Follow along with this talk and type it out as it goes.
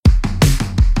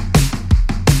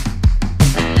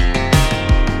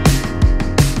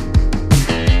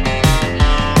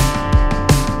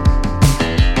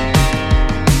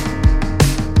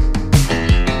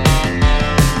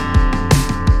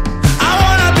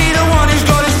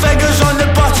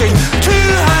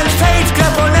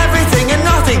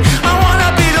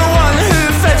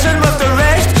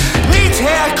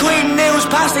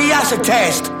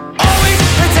test. Always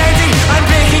pretending I'm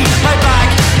breaking my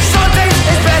back. Sometimes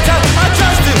it's better I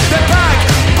just do the pack.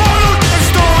 Borrowed and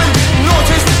stolen,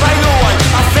 noticed by no one.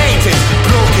 I fainted,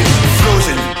 broken,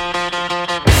 frozen.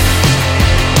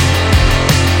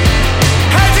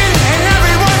 Hiding in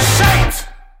everyone's sight.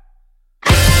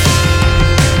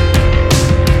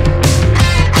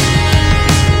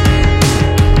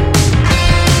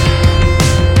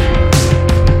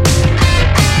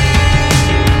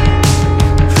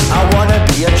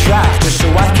 A tractor so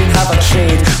I can have a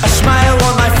trade. A smile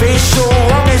on my face so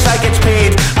long as I get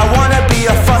paid. I wanna be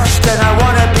a first and I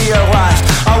wanna be a last.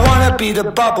 I wanna be the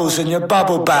bubbles in your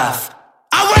bubble bath.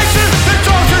 I went to the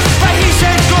doctor's but he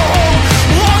said go home.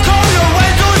 Lock all your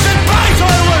windows and buy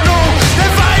toilet roll. The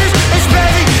virus is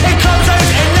spreading, it comes out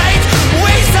at night.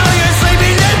 Wait till you're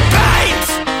sleeping in bed.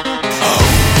 Oh.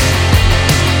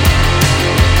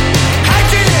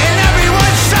 Hiding in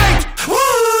everyone's sight. Woo!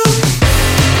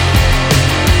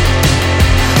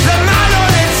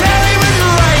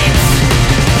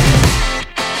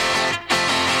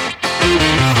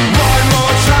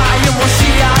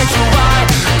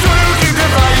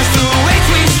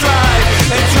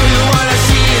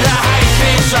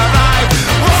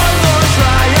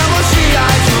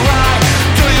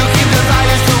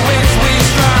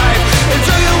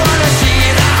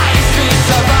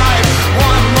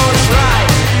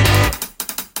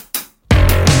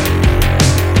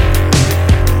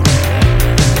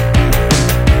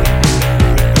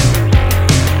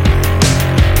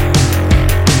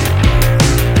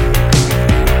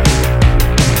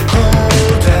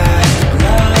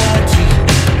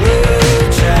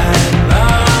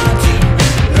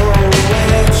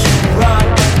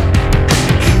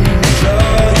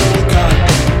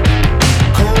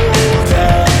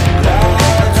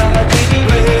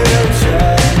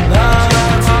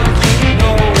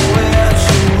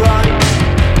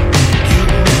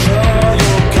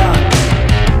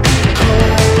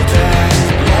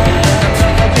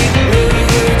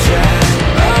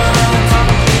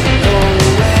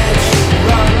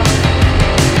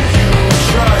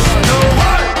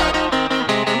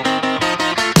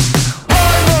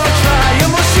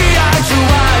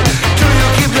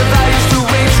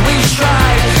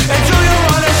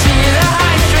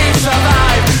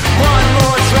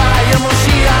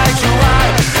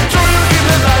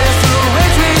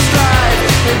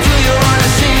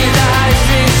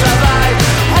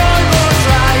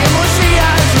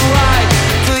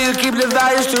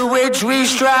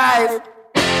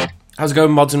 How's it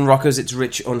going, mods and rockers? It's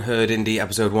Rich Unheard Indie,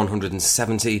 episode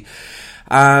 170,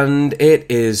 and it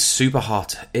is super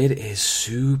hot. It is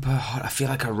super hot. I feel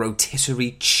like a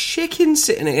rotisserie chicken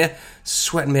sitting here,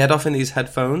 sweating my head off in these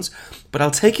headphones, but I'll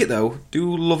take it though.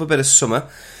 Do love a bit of summer.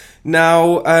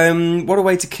 Now, what a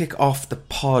way to kick off the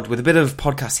pod with a bit of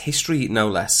podcast history, no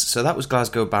less. So that was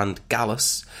Glasgow band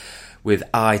Gallus with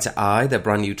Eye to Eye, their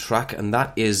brand new track, and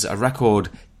that is a record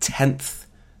 10th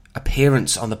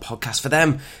appearance on the podcast for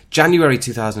them. January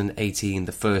 2018,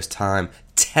 the first time.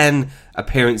 10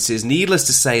 appearances. Needless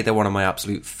to say, they're one of my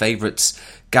absolute favourites.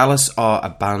 Gallus are a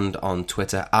band on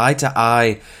Twitter. Eye to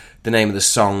Eye, the name of the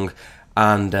song,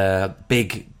 and a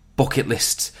big bucket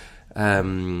list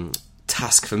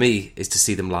task for me is to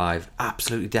see them live.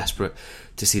 Absolutely desperate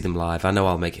to see them live. I know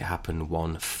I'll make it happen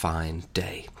one fine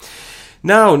day.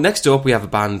 Now, next up, we have a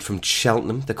band from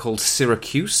Cheltenham. They're called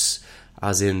Syracuse,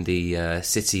 as in the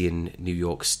city in New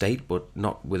York State, but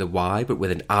not with a Y, but with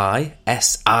an I.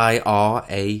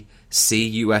 S-I-R-A-C-U-S-E,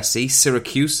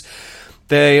 Syracuse.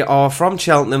 They are from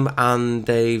Cheltenham, and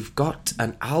they've got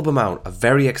an album out, a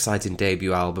very exciting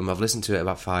debut album. I've listened to it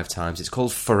about 5 times. It's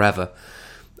called Forever,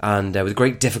 and with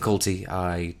great difficulty,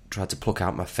 I tried to pluck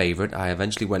out my favourite. I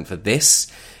eventually went for this.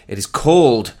 It is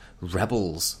called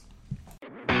Rebels.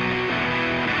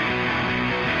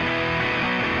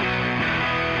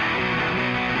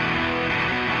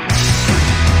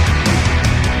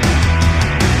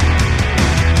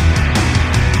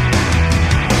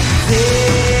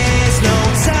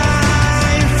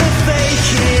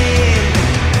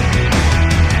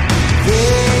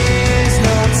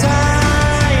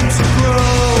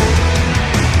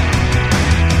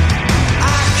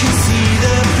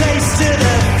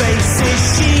 Faces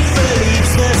she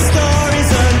believes the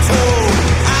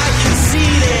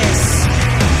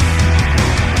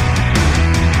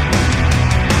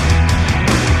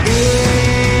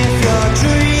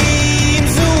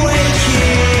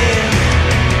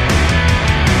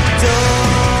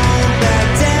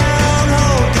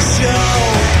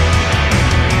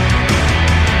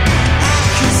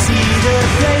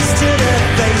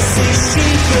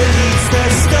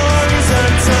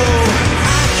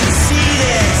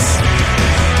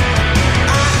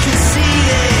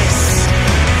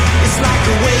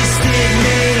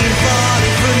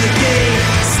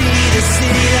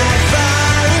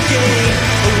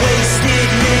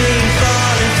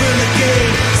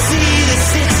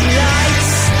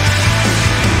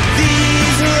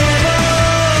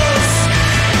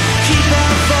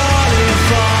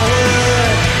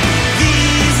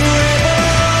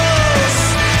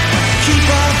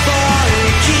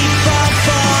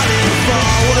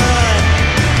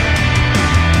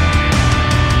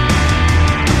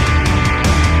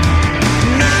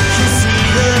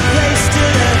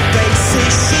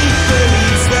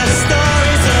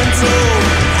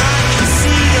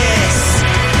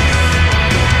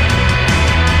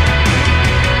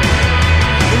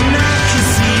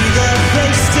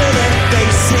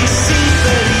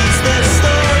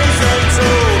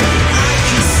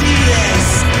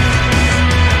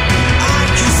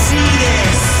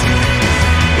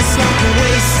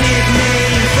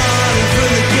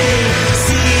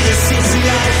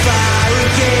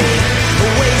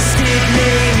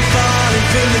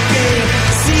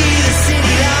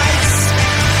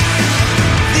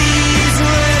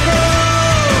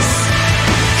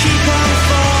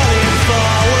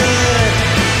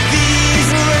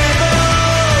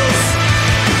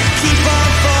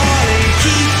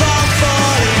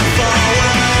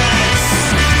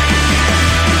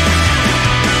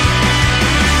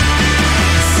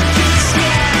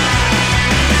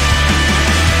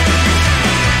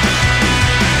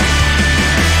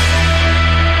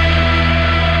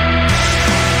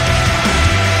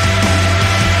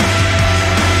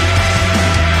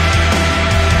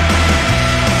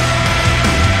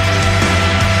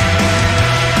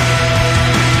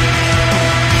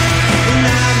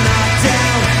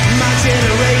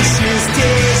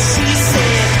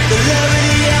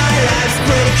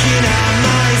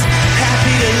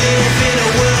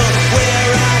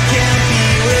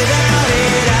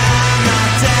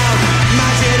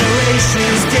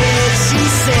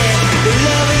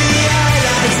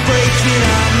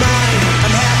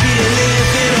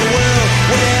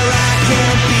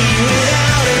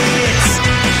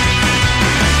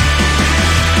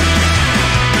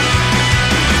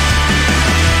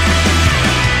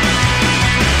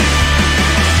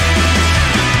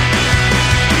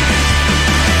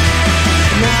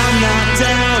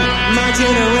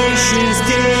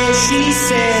He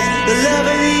said, the love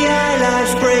of the eye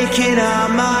life's breaking our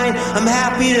mind. I'm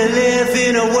happy to live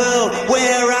in a world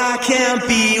where I can't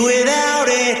be without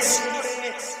it.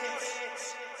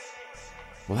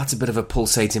 Well, that's a bit of a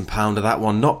pulsating pounder, that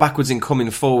one. Not backwards in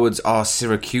coming forwards are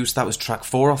Syracuse. That was track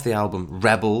 4 off the album,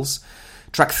 Rebels.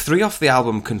 Track 3 off the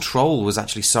album, Control, was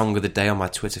actually Song of the Day on my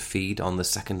Twitter feed on the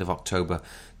 2nd of October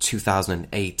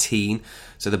 2018.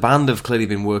 So the band have clearly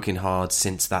been working hard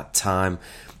since that time.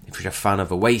 If you're a fan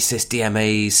of Oasis,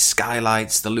 DMAs,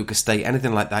 Skylights, the Luke Estate,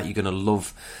 anything like that, you're going to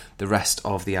love the rest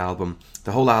of the album.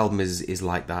 The whole album is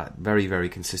like that. Very, very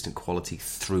consistent quality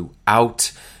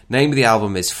throughout. Name of the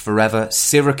album is Forever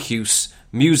Syracuse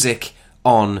Music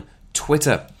on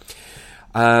Twitter.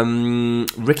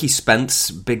 Ricky Spence,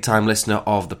 big time listener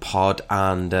of the pod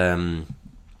and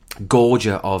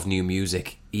gorger of new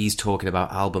music. He's talking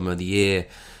about album of the year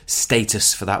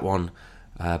status for that one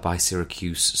by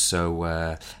Syracuse.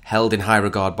 So held in high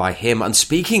regard by him. And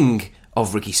speaking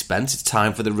of Ricky Spence, it's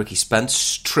time for the Ricky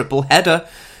Spence triple header.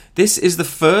 This is the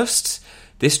first.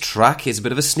 This track is a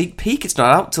bit of a sneak peek. It's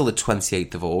not out till the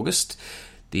 28th of August.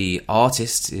 The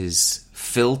artist is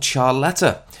Phil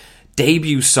Charletta.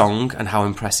 Debut song, and how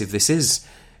impressive this is.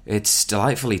 It's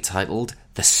delightfully titled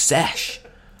The Sesh.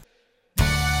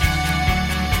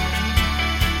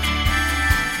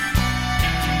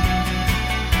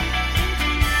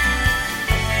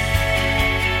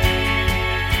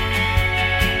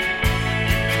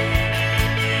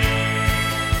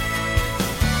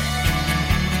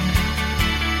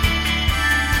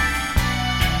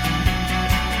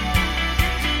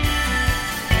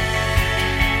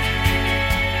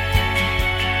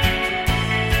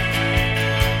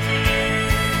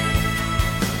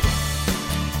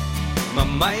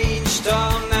 Mind's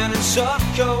down and in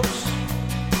circles.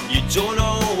 You don't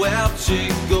know where to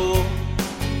go.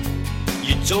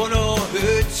 You don't know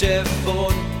who to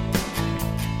phone.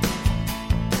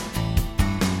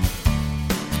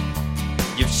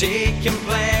 You've taken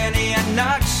plenty of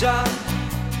knocks on.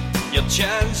 Your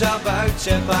chin's about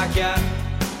to back in.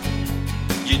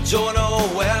 You don't know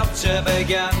where to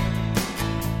begin.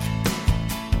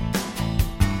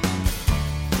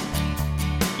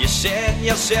 You sent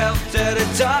yourself to the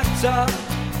doctor.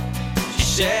 She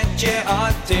sent you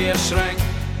on to your shrink.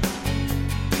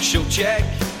 She'll check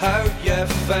how you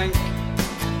think.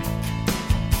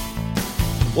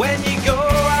 When you go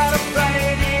out on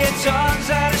Friday, it turns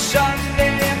out a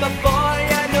Sunday. Before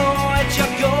you know it,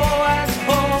 you're going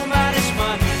home and it's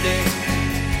Monday.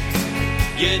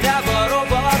 You never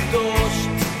overdosed.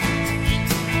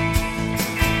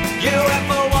 You went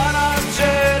for one or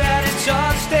two, then it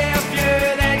turns to a few.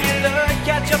 Then you look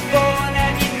at your phone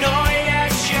and you know you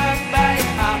should be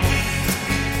happy.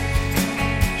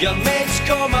 Your mates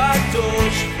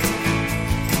comatose.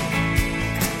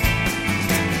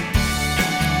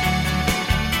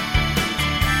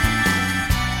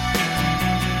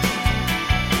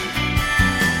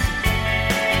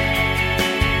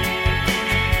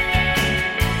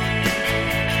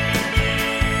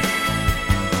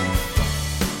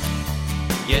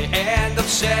 You end up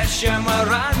session with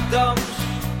randoms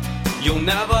you'll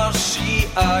never see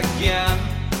again.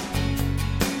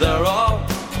 They're all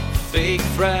fake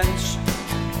friends.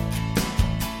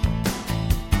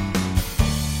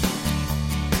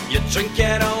 You're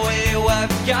drinking away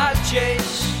with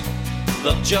gadgets.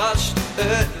 They're just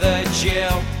at the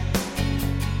jail.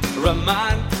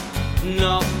 Remand,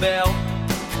 not bail.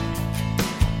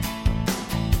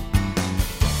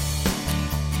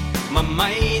 My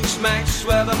mind's mixed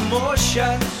with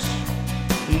emotions,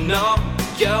 no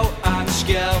guilt and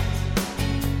guilt.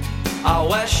 I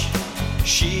wish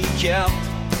she kept.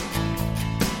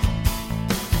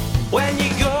 When you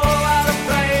go out on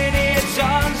Friday, it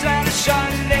turns out a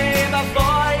Sunday.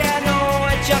 Before you know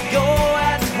it, you're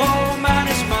going home and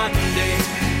it's Monday.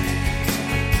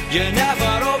 You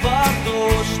never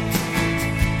overdosed.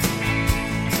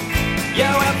 You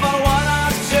went for one or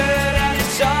two, then it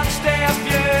turns to a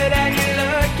few. Then you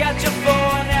look at your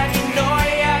phone and you know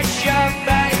you should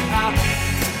be happy.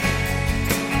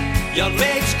 Your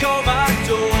mates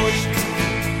comatose.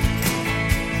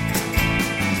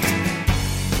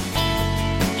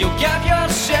 You give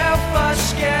yourself a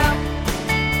scare.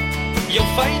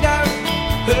 You'll find out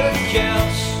who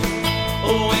cares.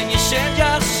 When you send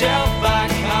yourself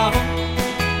back home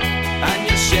and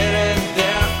you're sitting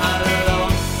there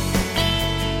alone.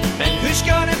 And who's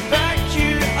gonna back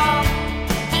you up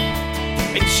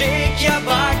and take you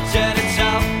back to the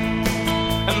top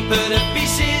and put the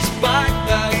pieces back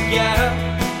together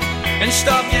and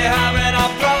stop you having a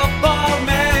proper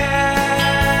meal?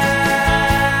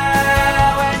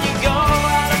 When you go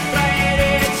out on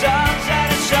Friday, it turns out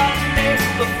a Sunday.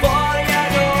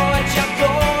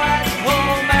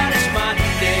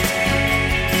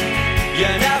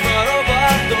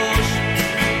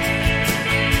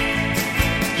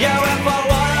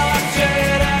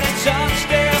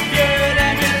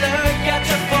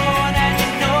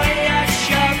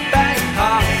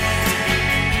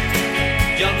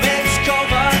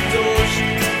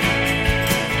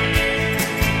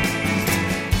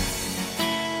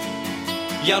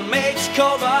 Your mates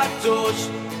come outdoors.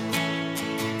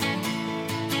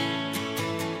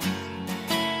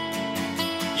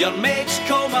 Your mates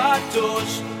come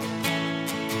outdoors.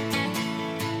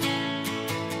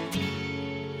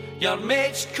 Your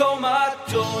mates come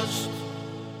outdoors.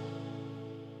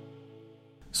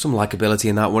 Some likability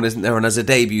in that one, isn't there? And as a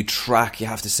debut track, you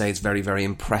have to say it's very, very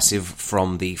impressive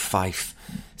from the Fife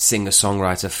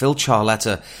singer-songwriter. Phil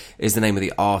Charletta is the name of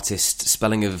the artist.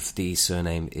 Spelling of the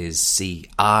surname is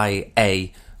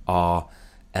Ciarletta.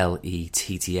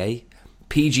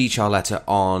 PG Charletta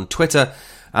on Twitter.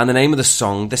 And the name of the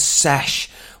song, The Sesh.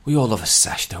 We all love a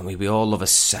sesh, don't we? We all love a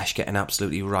sesh, getting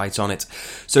absolutely right on it.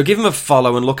 So give him a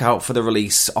follow and look out for the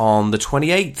release on the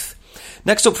 28th.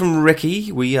 Next up from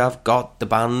Ricky, we have got the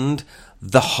band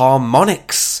The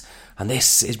Harmonics. And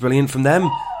this is brilliant from them.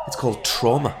 It's called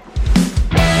Trauma.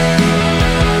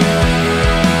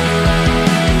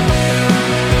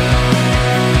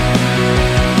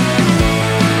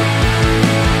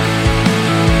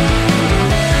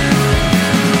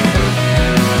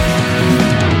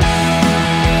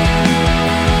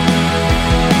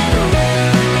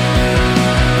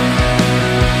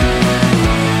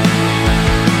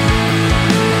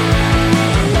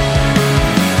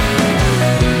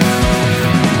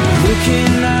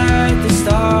 Looking at the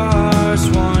stars,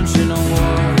 wondering on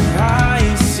what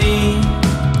I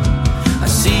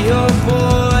see your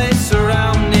boy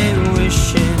surrounded,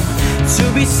 wishing to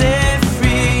be set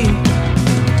free,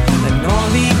 and all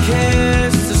he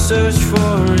cares to search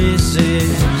for is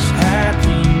his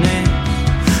happiness.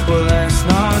 Well, that's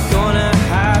not gonna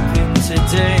happen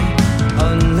today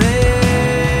unless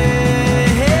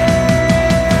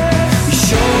you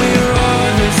show your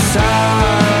other side.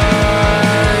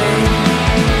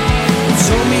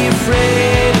 Don't be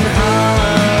afraid and hide.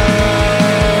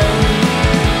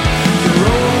 Your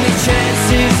only chance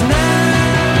is now.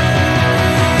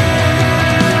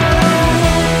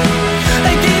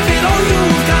 And give it all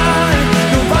you've got.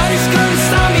 Nobody's gonna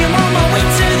stop me. I'm on my way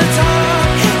to the top.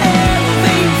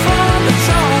 Elevating from the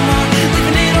trauma,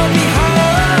 leaving it all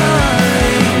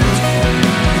behind.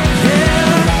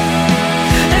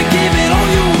 Yeah. And give it all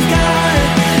you've got.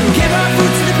 Give our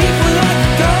food to the people like a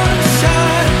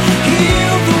gunshot.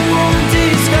 Heal the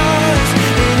wounded scars,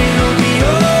 and it'll be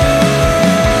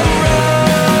alright.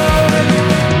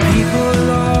 People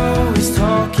always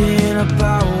talking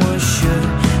about what should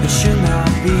and should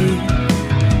not be.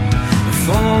 If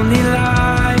only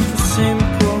life was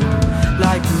simple,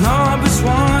 like numbers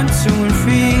 1, 2, and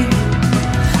 3.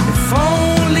 If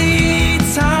only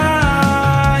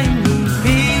time would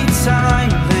be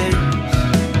timeless.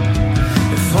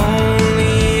 If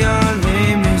only our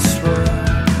limits were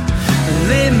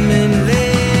limitless.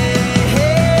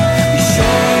 You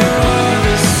show your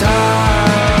other side.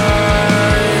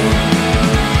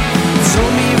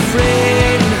 Don't be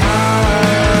afraid and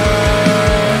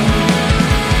hide.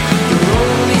 Your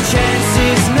only chance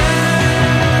is now.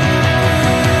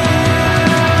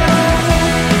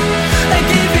 And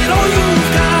give it all you've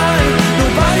got.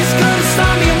 Nobody's gonna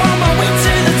stop me. I'm on my way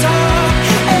to the top.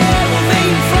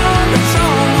 Elevating from the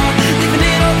trauma, leaving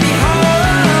it all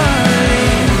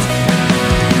behind.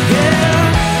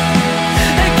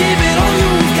 Yeah, and give it all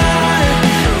you've got.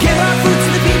 Give our food to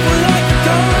the people like a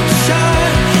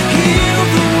gunshot. Heal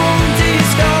the wounded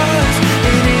scars,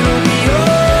 and it'll be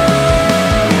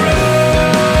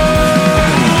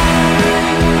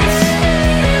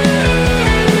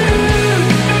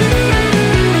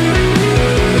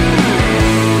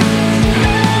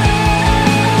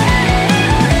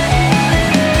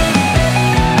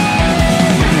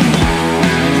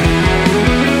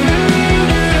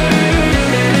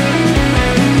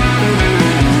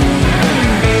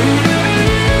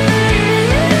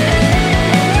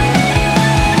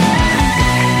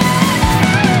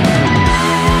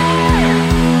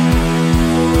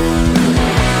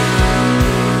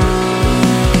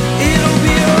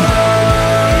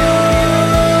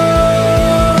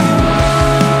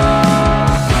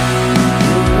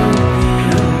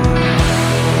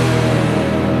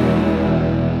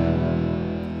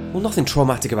Well, nothing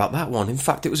traumatic about that one. In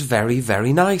fact, it was very,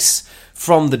 very nice.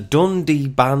 From the Dundee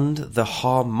band, The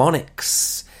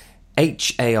Harmonics.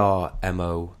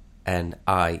 Harmonix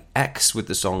with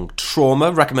the song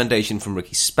Trauma. Recommendation from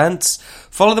Ricky Spence.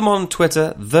 Follow them on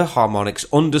Twitter,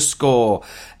 _.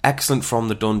 Excellent from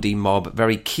the Dundee mob.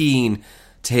 Very keen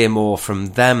to hear more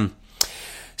from them.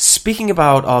 Speaking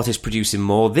about artists producing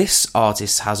more, this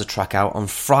artist has a track out on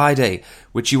Friday,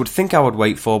 which you would think I would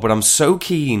wait for, but I'm so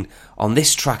keen on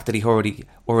this track that he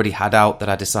already had out that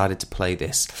I decided to play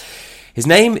this. His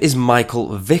name is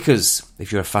Michael Vickers.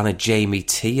 If you're a fan of Jamie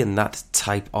T and that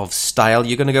type of style,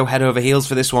 you're going to go head over heels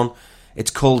for this one.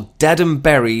 It's called Dead and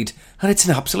Buried, and it's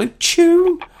an absolute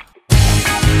tune.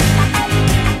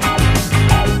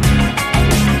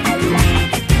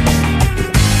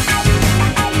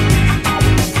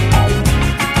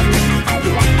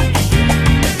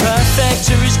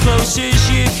 Perfect or as close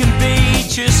as you can be,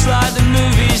 just like the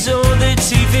movies or the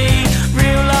TV.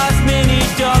 Real life mini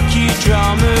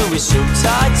docudrama with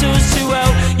subtitles to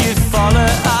help you follow.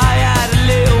 I had a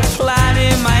little plan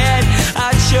in my head,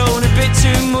 I'd shown a bit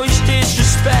too much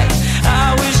disrespect.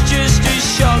 I was just as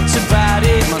shocked about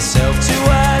it myself to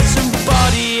hurt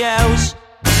somebody else.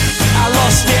 I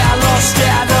lost it,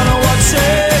 I don't know what to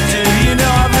do. You know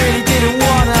I really didn't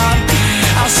wanna.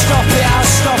 I'll stop it,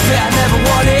 I never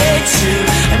wanted to.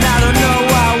 And I don't know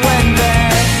why I went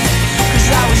there, 'cause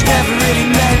I was never really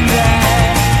meant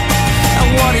there. I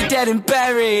want it dead and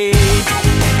buried.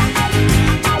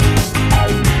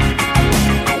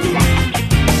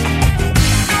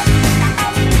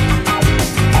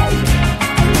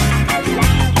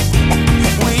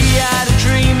 We had a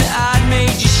dream that I'd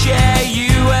made you share.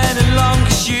 You went along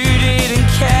 'cause you didn't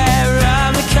care.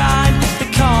 I'm the kind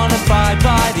that can't abide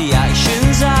by the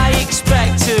actions I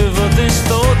expect of others.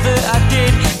 Thought that I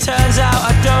did, turns out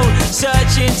I don't.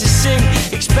 Searching to sing,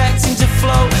 expecting to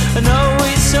float. And oh,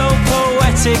 it's so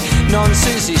poetic.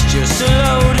 Nonsense, it's just a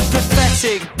load of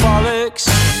pathetic bollocks.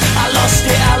 I lost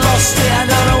it, I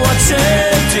don't know what to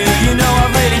do. You know I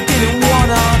really didn't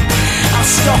wanna. I'll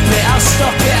stop it,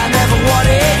 I never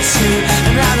wanted to.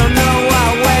 And I don't know why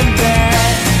I went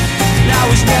there, and I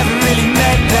was never really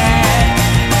meant there.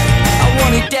 I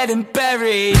want it dead and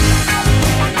buried.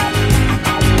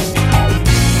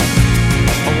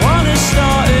 I wanna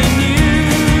start anew,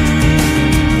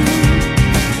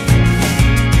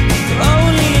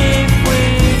 only if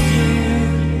with you.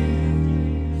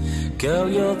 Girl,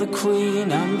 you're the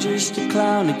queen, I'm just a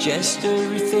clown, a jester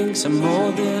who thinks I'm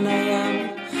more than I am.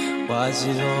 Why is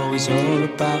it always all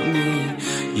about me?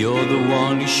 You're the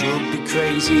one who should be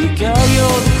crazy. Girl,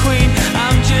 you're the queen,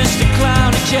 I'm just a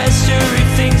clown, a jester who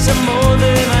thinks I'm more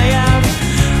than I am.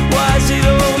 Why is it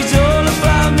always all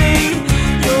about me?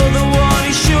 You're the one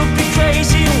who should be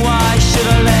crazy. Why should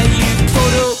I let you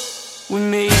put up with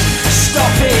me?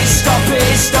 Stop it,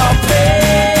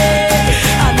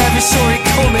 I never saw it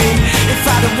coming. If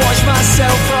I'd have watched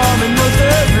myself from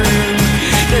another room,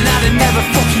 then I'd have never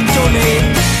fucking done it.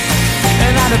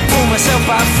 And I'd have pulled myself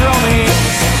out from it.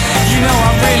 You know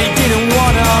I really didn't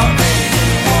wanna,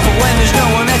 but when there's no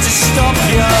one there to stop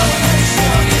you,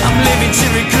 I'm living to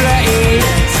regret it.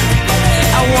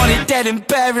 I want it dead and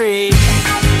buried.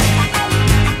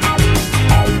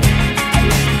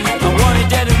 I want it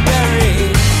dead and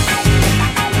buried.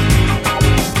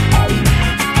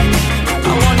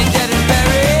 I want it dead and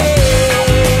buried.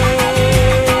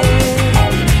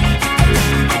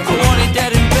 I want it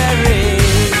dead and buried.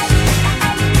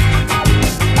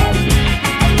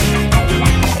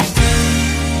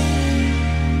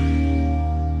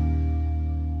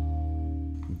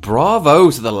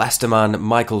 Bravo to the Leicester man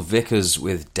Michael Vickers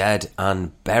with Dead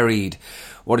and Buried.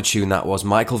 What a tune that was.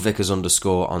 Michael Vickers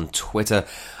 _ on Twitter.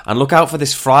 And look out for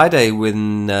this Friday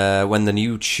when the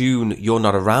new tune You're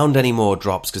Not Around Anymore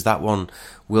drops, because that one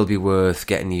will be worth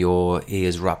getting your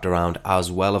ears wrapped around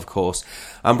as well, of course.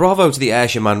 And bravo to the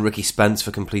Ayrshire man Ricky Spence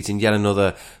for completing yet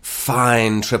another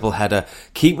fine triple header.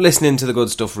 Keep listening to the good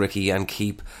stuff, Ricky, and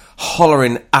keep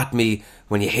hollering at me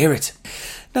when you hear it.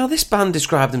 Now, this band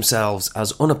describe themselves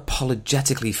as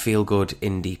unapologetically feel-good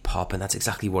indie pop, and that's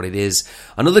exactly what it is.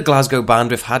 Another Glasgow band.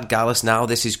 We've had Gallus now.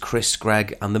 This is Chris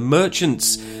Gregg and the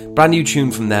Merchants. Brand new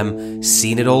tune from them,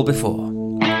 Seen It All Before.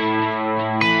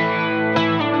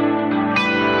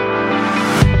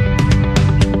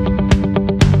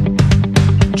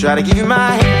 Try to give you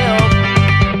my help.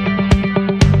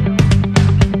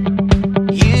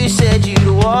 You said you'd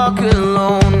walk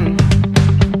alone,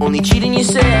 only cheating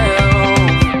yourself.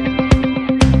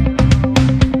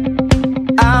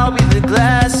 I'll be the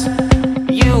glass,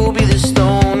 you'll be the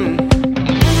stone.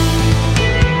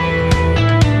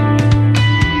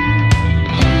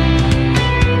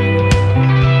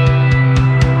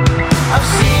 I've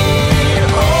seen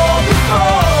it all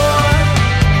before.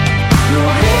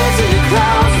 Your hands in the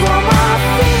clouds while my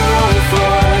feet on the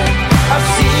floor. I've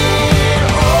seen it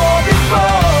all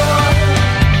before.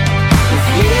 If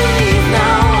you leave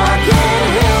now, I can't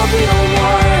help it no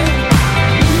more.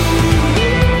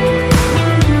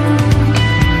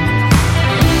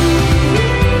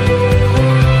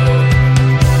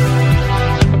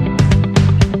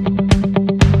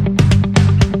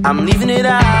 I'm leaving it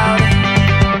out.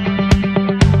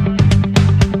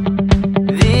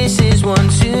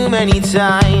 many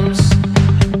times,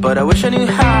 but I wish I knew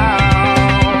how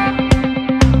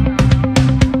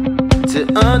to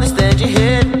understand your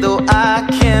head, though I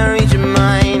can't read your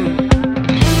mind.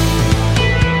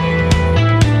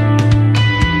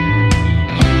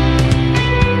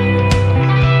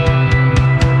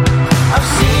 I've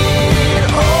seen it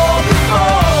all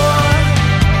before.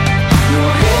 Your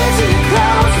head's in the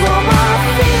clouds while my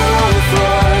feet are on the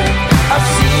floor. I've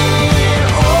seen it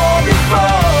all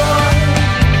before.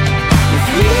 If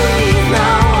you leave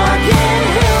now, I can't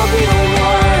help you no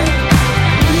more.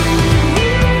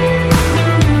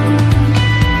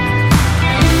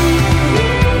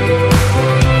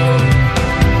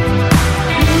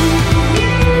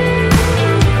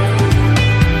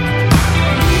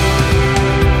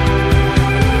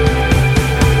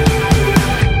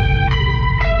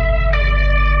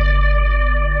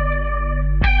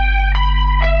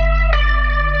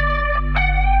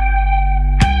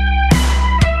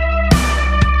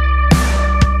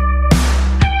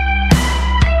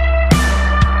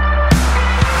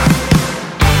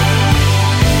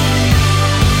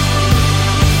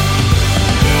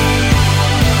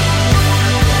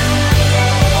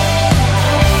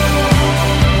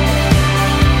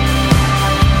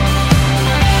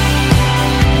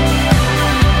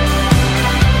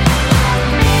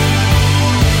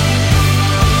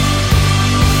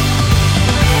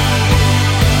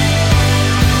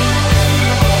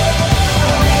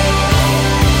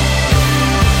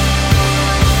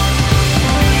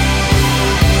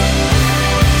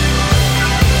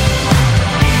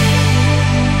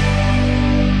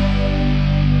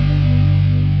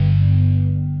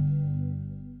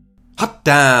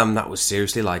 Damn, that was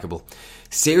seriously likeable.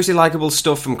 Seriously likeable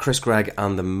stuff from Chris Gregg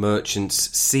and the Merchants,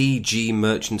 CG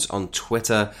Merchants on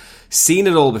Twitter. Seen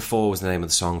It All Before was the name of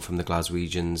the song from the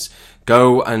Glaswegians.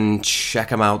 Go and check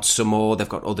them out some more. They've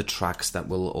got other tracks that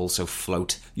will also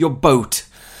float your boat.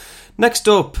 Next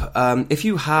up, if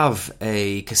you have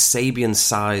a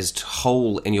Kasabian-sized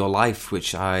hole in your life,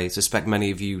 which I suspect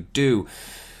many of you do,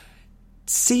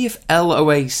 see if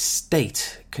LOA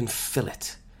State can fill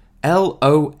it.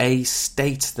 LOA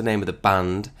State, the name of the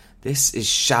band. This is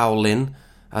Shaolin,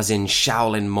 as in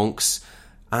Shaolin monks.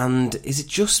 And is it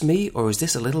just me, or is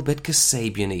this a little bit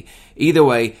Kasabian-y? Either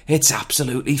way, it's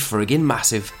absolutely friggin'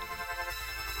 massive.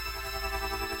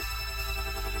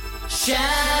 Shaolin,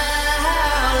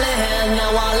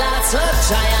 now while I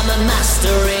touch, I am a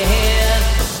master here.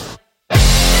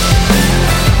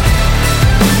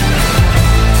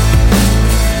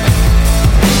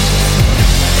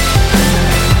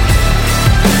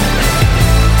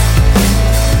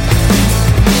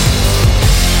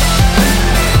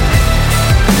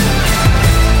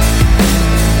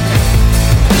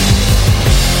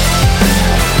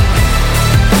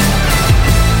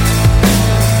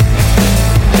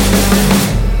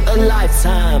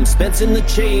 Spent in the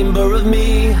chamber of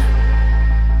me,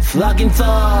 flogging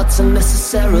thoughts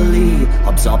unnecessarily,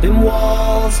 absorbing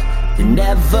walls, they're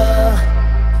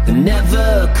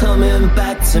never coming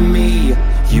back to me.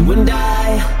 You and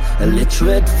I,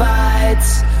 illiterate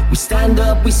fights, we stand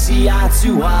up, we see eye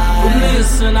to eye. But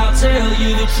listen, I'll tell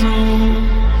you the truth.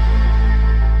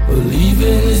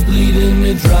 Believing is bleeding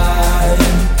me dry,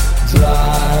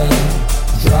 dry,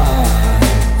 dry.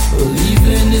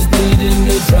 Believing is bleeding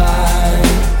me dry,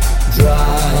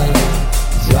 dry,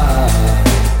 dry.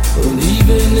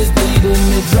 Believing is bleeding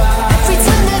me dry. Every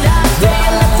time that I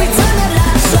fail, every time that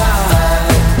I suffer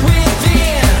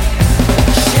within.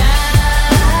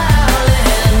 Shaolin,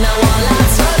 now all I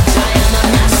touch, I am a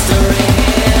master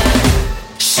here.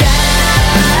 Shaolin,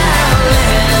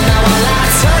 now all I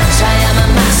touch, I am a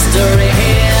master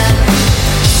here.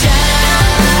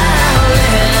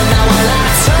 Shaolin, now all I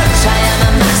touch, I am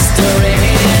a master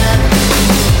here.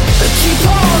 Keep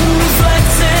on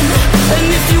reflecting, and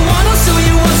if you want, I'll show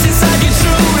you what's inside your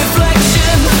true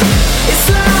reflection. It's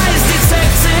lies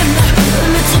detecting, a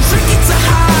little tricky to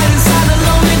hide inside a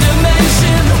lonely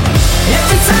dimension.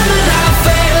 Every time that I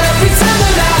fail, every time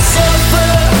that I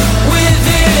suffer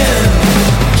within.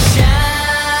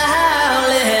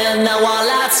 Shaolin, now all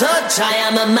I touch, I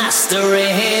am a master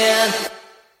in.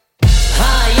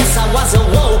 Ah, yes, I was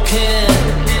awoken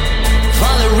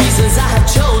for the reasons I have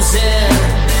chosen.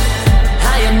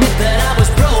 I admit that I was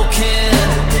broken,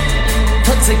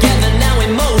 put together now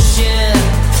in motion.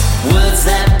 Words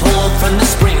that pour from the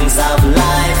springs of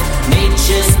life.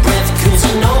 Nature's breath cools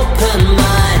an open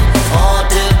mind.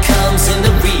 Order comes in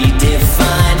the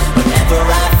redefined. Whatever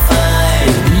I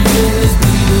find, believing is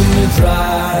bleeding me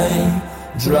dry,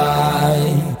 dry,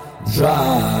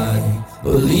 dry.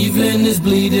 Believing is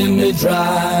bleeding me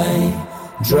dry,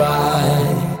 dry,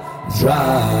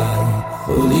 dry.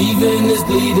 Believing is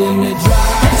bleeding me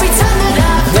dry. Every time that I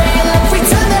fail, every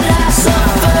time that I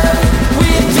suffer,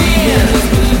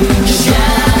 within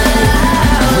shouting,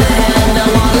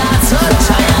 now all I touch,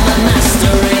 I am a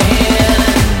master in.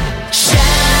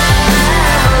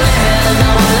 Shouting,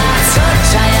 now all I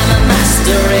touch, I am a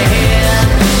master in.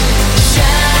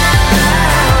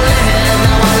 Shouting,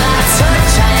 now all I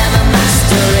touch, I am a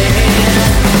master in.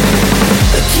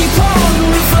 Keep on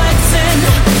reflecting,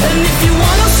 and if you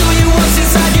want, I'll show you what's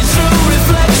inside your true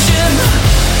reflection.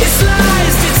 It's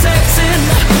lies detecting,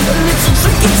 a little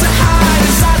tricky to hide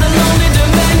inside a lonely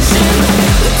dimension.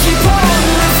 Keep on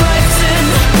reflecting,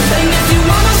 and if you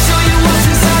want, I'll show you what's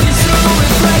inside your true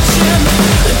reflection.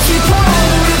 Keep on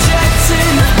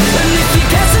rejecting, and if you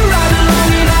get it right along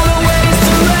in Eloise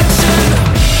direction.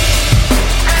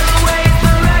 Eloise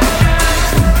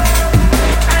direction.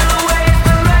 Eloise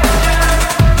direction.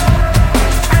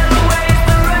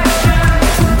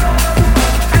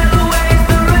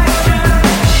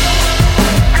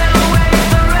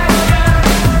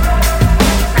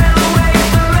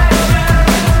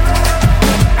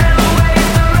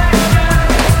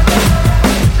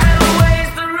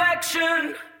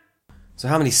 So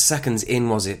how many seconds in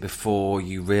was it before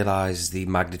you realised the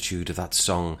magnitude of that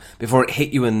song? Before it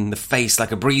hit you in the face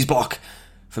like a breeze block?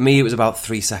 For me, it was about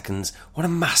 3 seconds. What a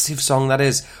massive song that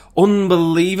is.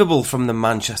 Unbelievable from the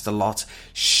Manchester lot.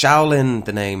 Shaolin,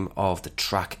 the name of the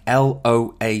track.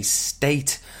 LOA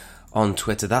State on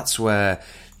Twitter. That's where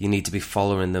you need to be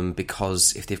following them,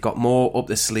 because if they've got more up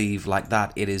the sleeve like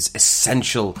that, it is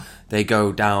essential they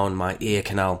go down my ear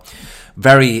canal.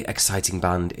 Very exciting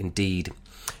band indeed.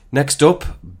 Next up,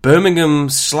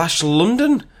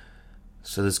 Birmingham/London.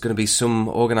 So there's going to be some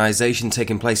organisation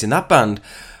taking place in that band.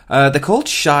 They're called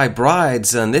Shy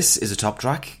Brides, and this is a top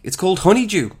track. It's called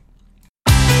Honeydew.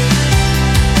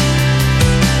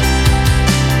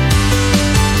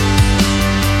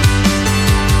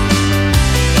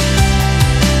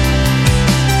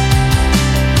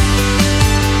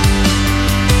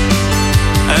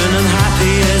 And I'm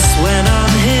happiest when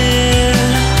I'm here,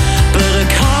 but I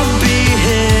can't be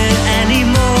here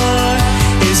anymore.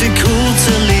 Is it cool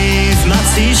to leave my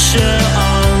t-shirt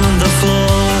on the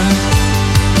floor?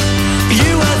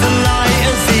 You are the light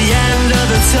at the end of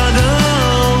the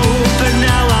tunnel.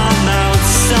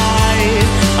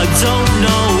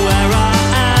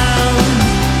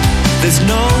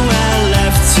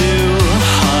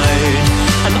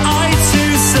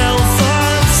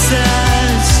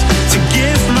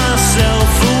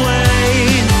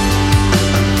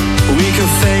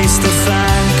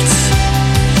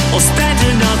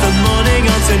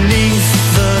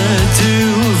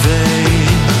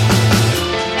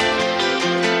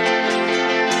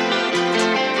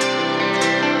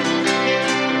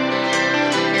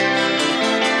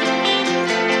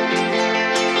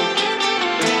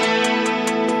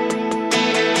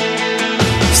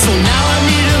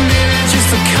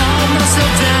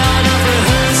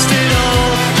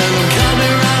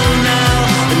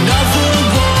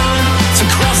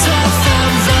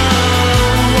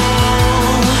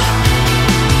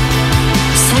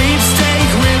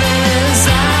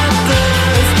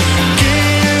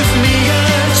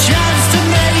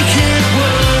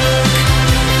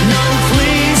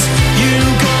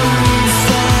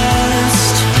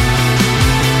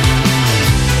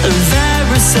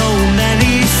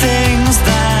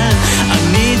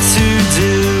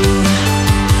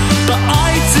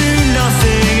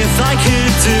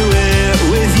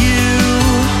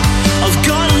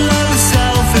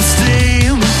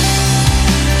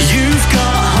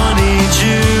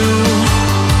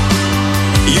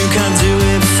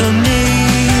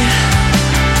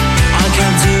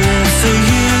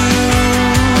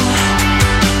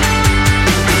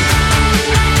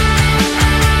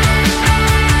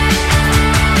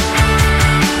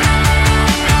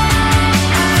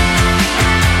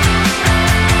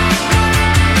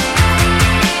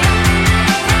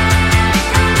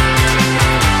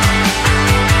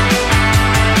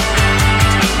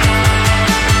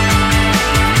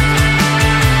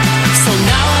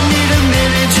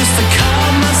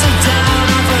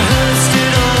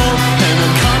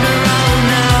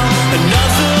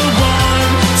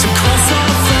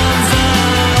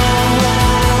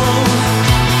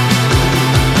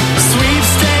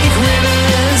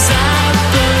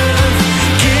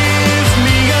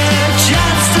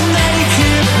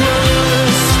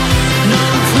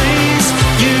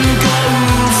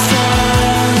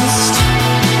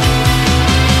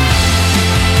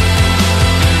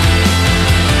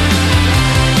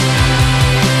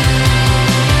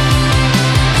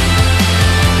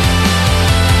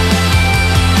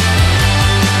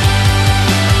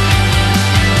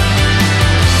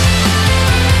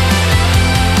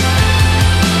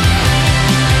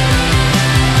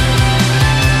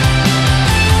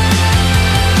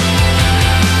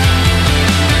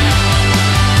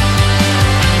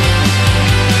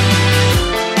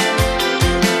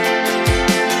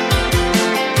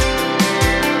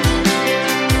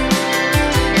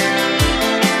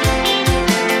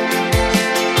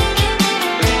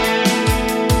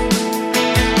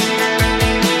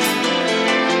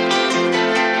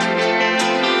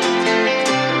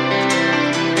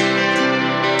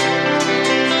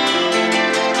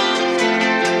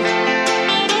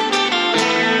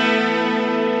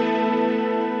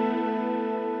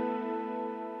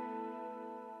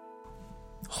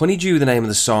 Honeydew, the name of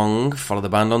the song. Follow the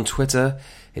band on Twitter.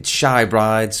 It's Shy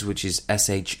Brides, which is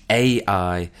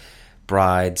SHAI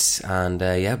Brides. And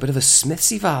yeah, a bit of a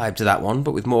Smithsy vibe to that one,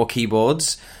 but with more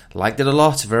keyboards. Liked it a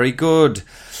lot. Very good.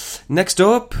 Next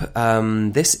up,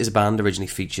 this is a band originally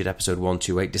featured episode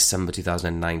 128, December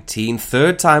 2019.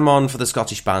 Third time on for the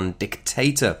Scottish band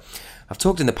Dictator. I've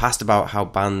talked in the past about how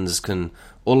bands can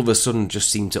all of a sudden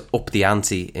just seem to up the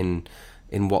ante in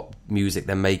what music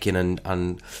they're making,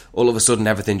 and all of a sudden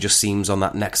everything just seems on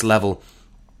that next level.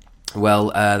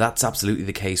 Well, that's absolutely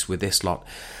the case with this lot.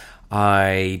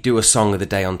 I do a song of the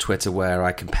day on Twitter where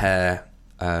I compare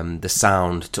the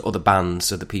sound to other bands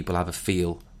so that people have a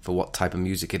feel for what type of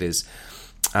music it is.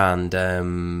 And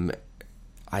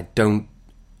I don't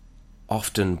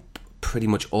often, pretty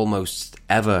much almost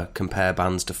ever, compare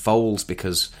bands to Foals,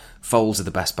 because Foals are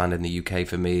the best band in the UK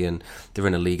for me and they're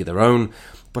in a league of their own.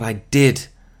 But I did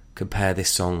compare this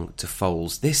song to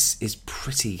Foals. This is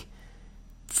pretty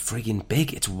friggin'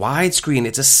 big. It's widescreen.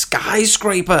 It's a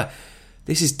skyscraper.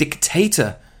 This is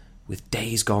Dictator with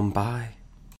Days Gone By.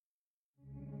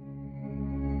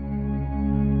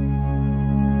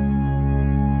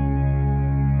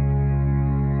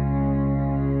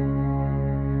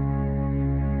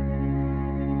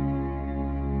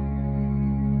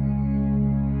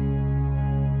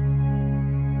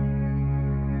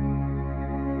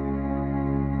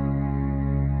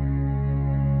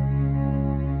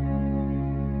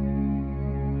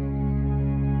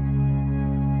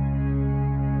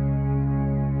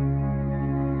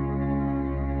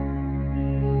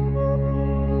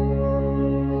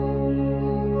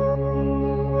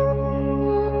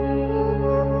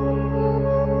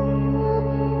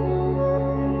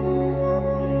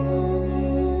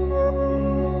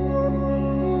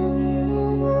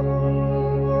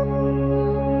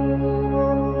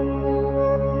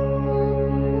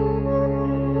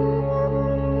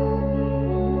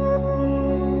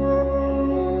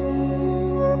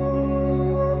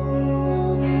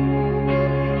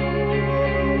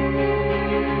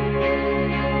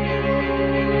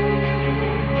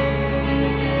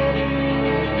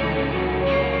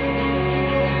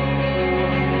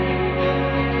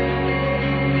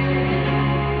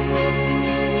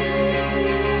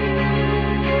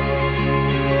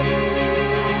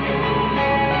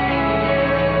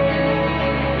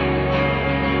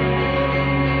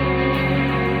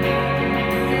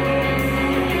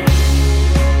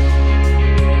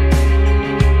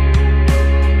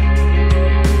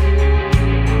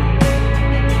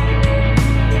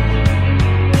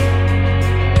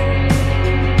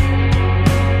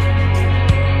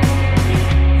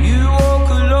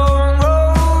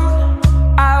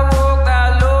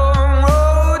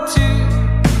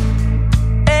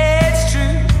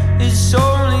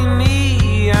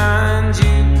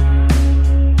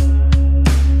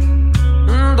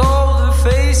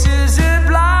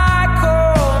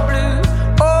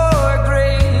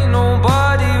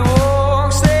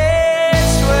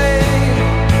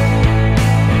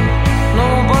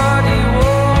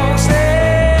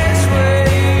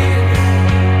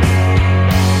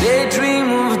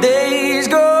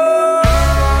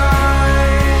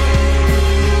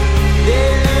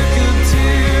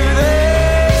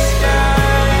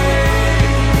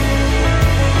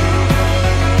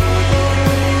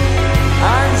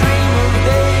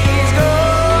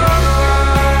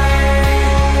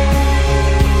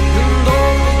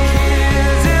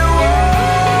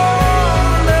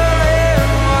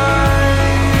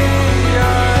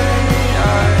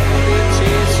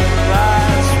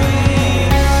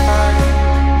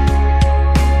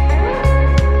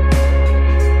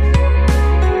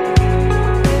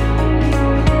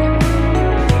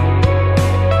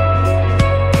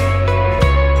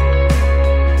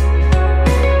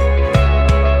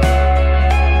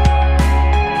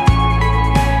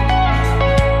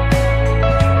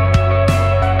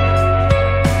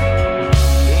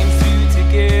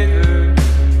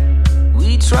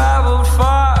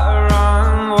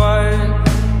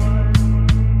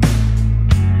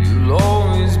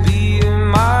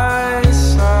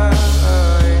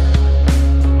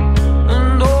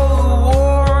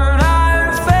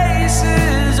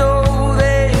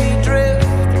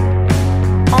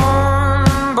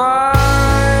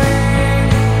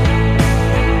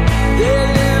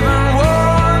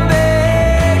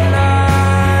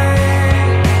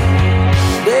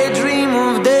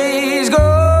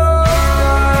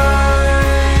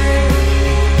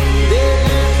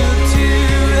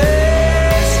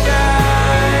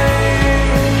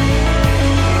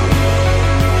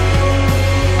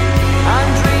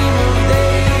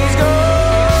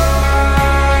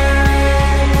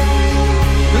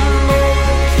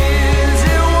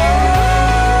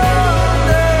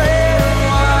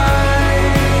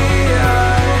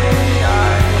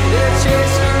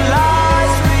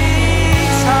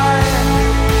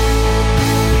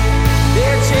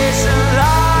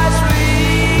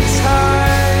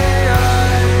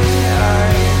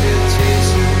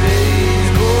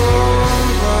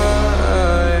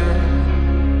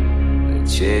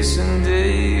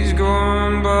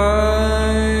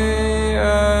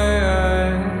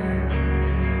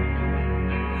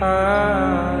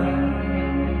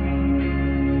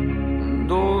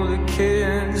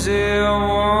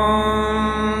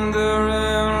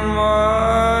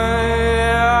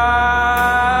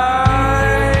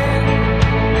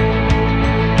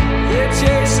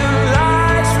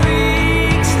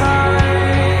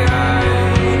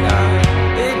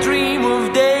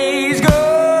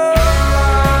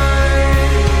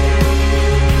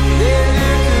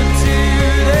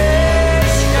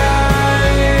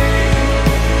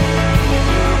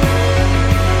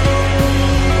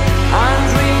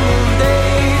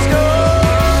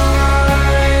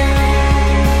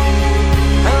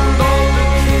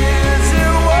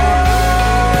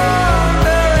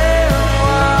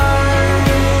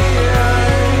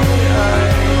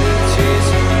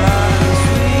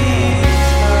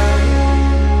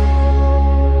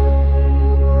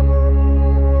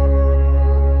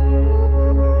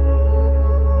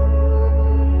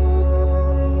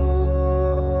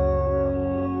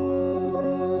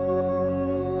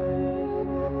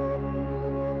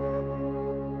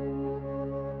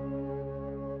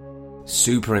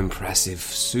 Super impressive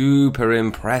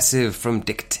from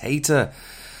Dictator.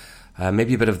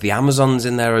 Maybe a bit of the Amazons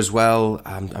in there as well.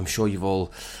 I'm sure you've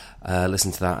all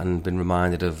listened to that and been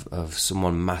reminded of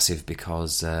someone massive,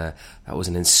 because that was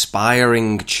an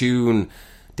inspiring tune.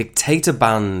 Dictator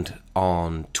Band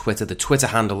on Twitter. The Twitter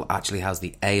handle actually has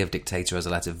the A of Dictator as a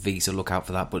letter V, so look out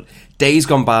for that. But Days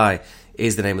Gone By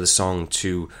is the name of the song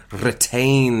to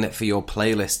retain for your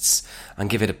playlists and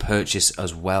give it a purchase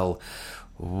as well.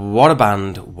 What a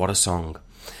band, what a song.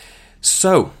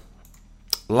 So,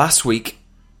 last week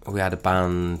we had a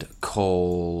band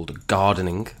called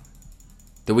Gardening.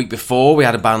 The week before we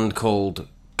had a band called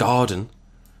Garden.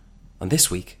 And this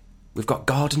week we've got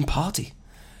Garden Party.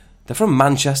 They're from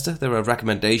Manchester. They're a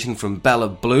recommendation from Bella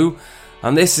Blue.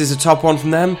 And this is a top one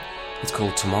from them. It's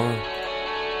called Tomorrow.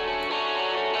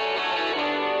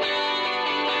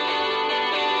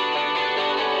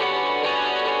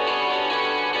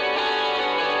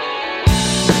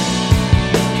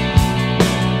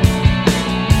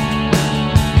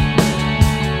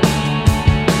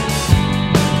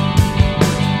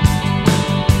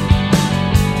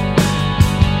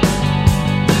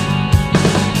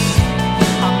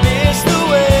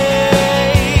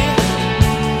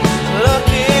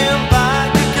 Looking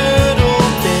back to good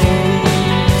old days.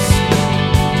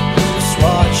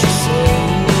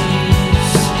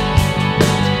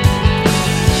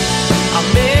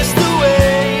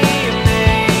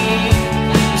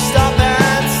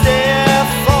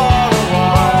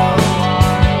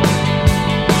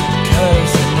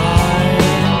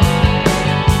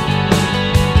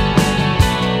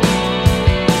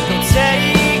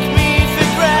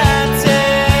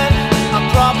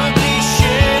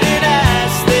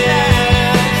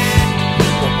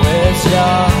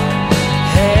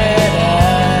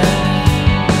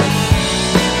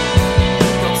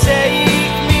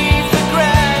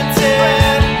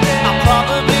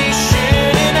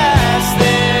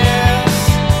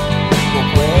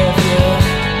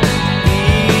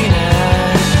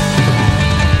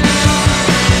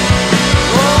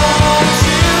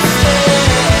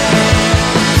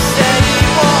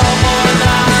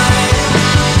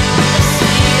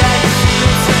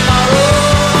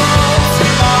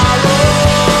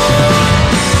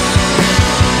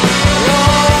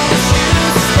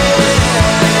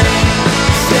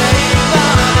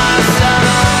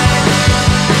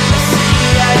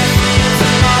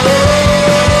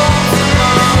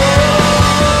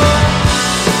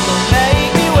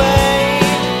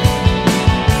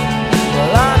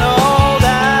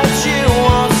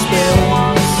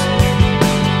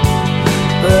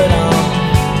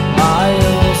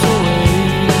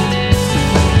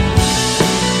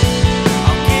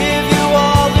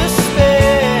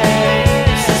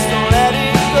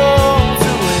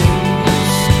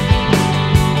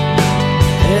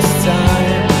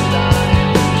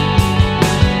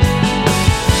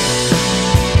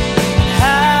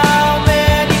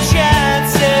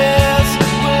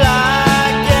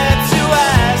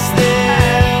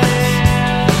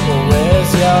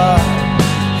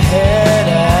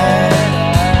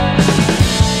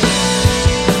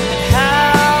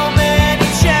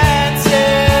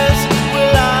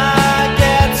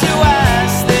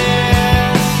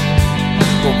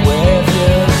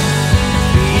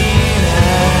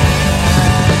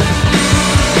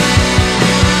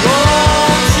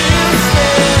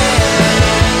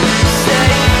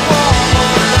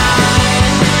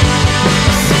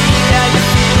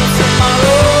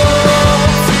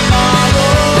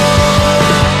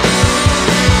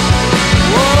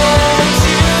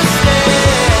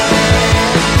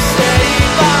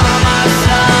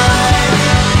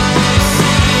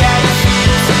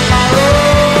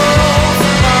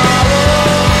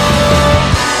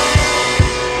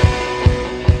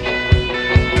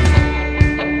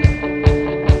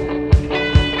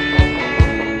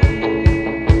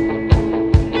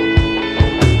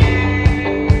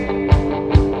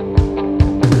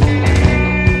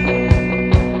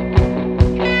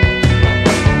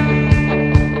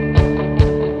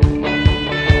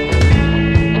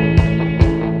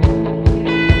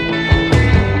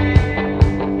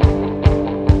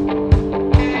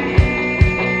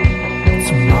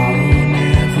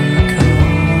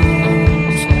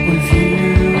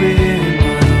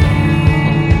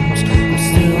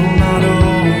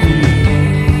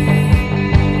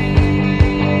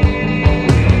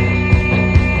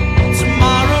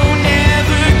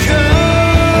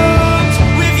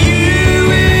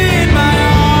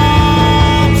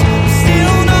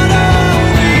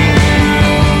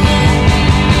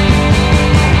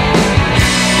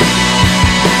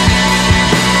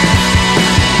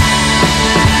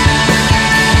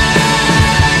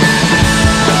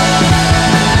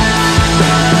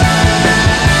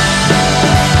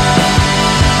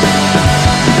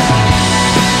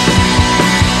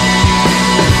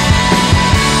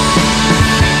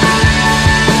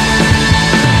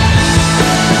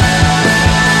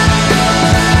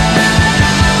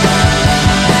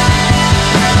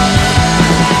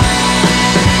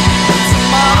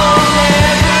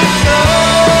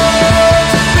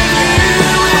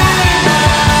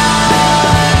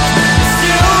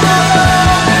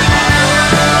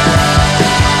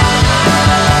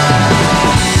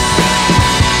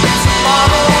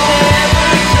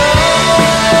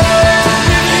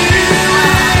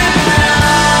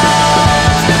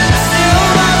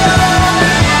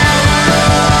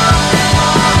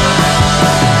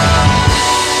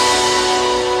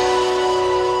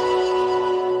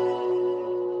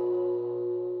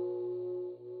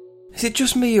 Is it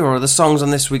just me, or are the songs on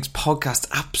this week's podcast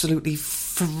absolutely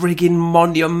friggin'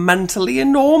 monumentally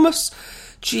enormous?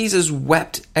 Jesus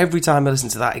wept every time I listen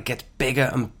to that. It gets bigger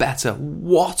and better.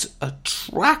 What a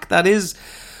track that is.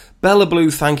 Bella Blue,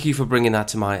 thank you for bringing that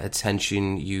to my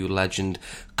attention, you legend.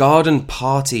 Garden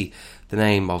Party, the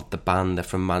name of the band. They're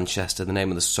from Manchester. The name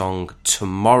of the song,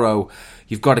 Tomorrow.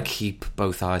 You've got to keep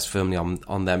both eyes firmly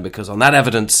on them, because on that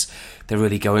evidence, they're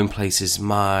really going places.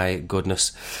 My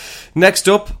goodness. Next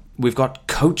up, we've got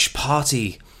Coach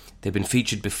Party. They've been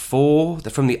featured before.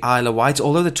 They're from the Isle of Wight,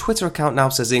 although the Twitter account now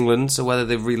says England, so whether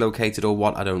they've relocated or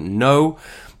what, I don't know.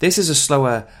 This is a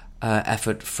slower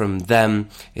effort from them.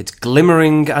 It's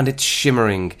glimmering and it's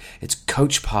shimmering. It's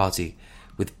Coach Party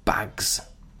with Bags.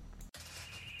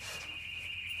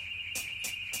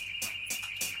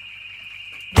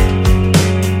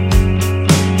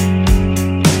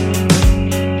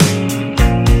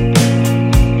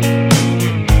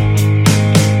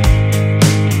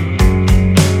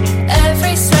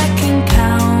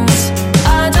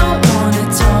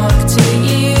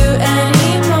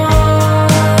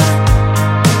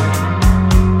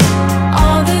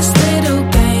 All these little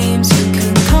games, you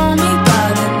can call me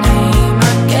by the name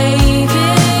I gave you.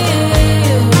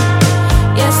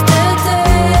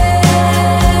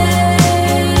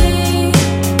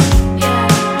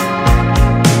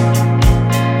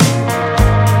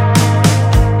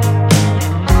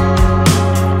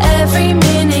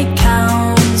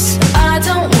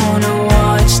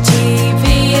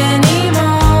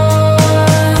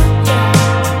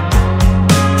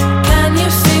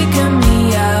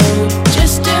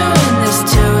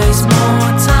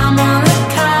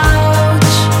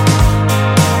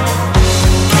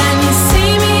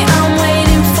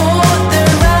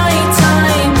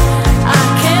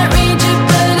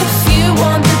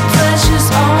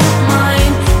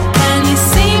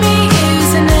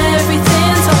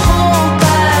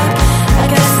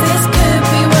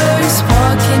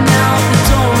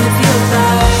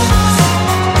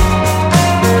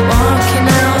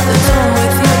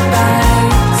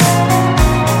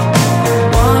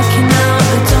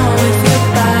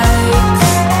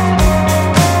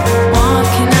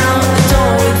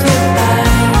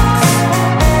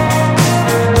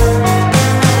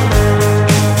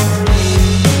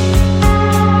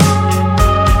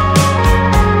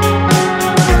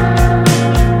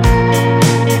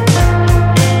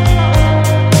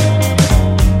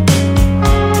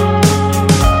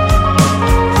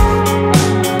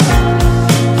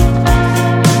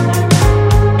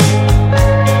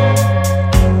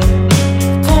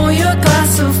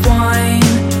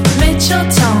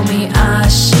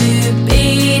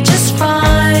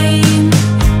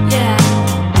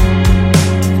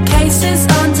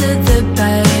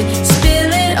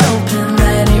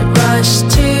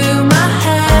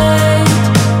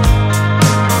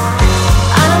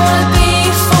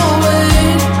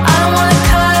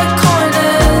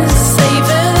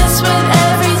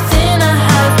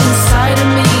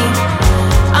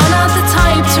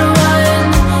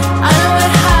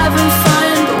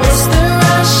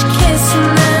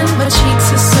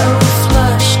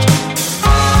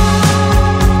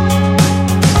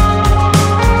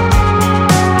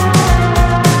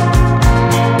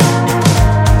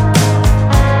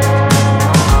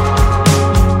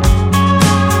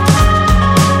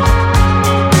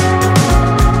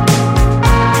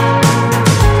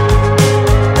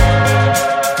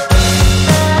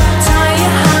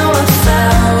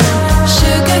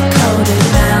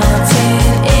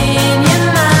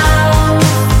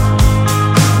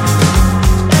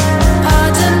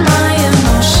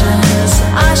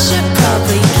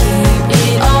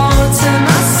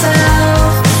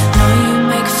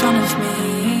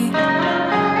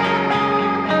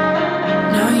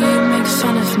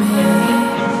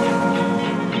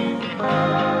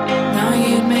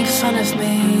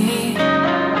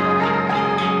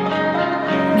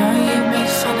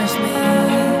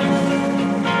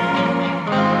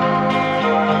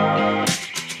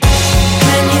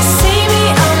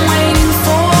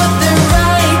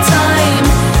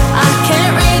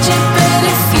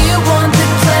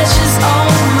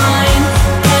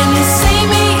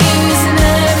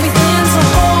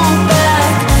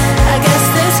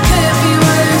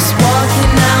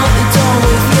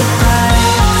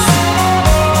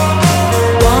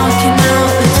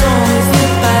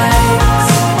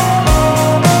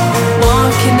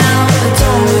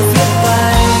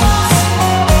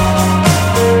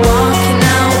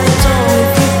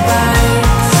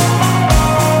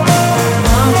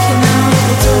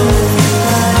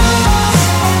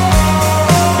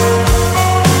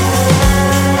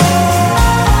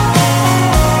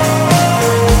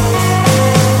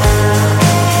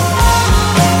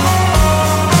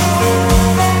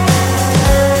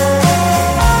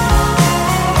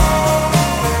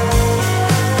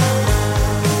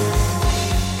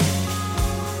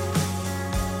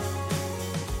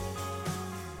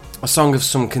 A song of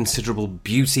some considerable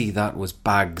beauty, that was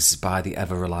Bags by the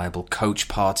ever-reliable Coach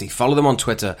Party. Follow them on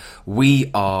Twitter. We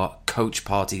are Coach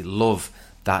Party. Love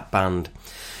that band.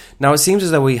 Now, it seems as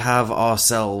though we have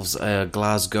ourselves a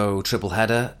Glasgow triple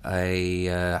header,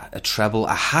 a treble,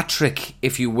 a hat-trick,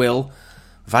 if you will.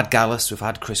 We've had Gallus, we've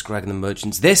had Chris Gregg and the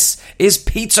Merchants. This is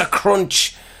Pizza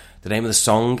Crunch. The name of the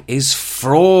song is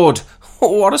Fraud.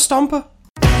 What a stomper.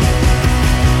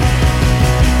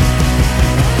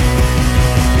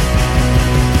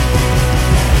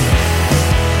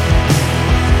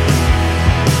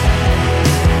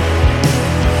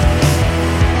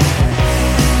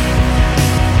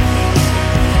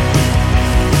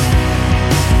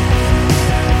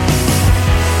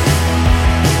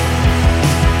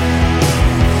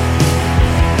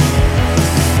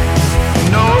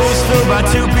 By 2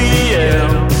 p.m.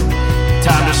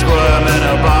 Time to squirm in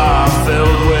a bar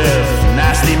filled with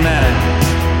nasty men.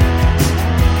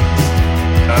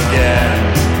 Again.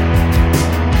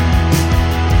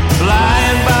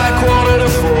 Flying by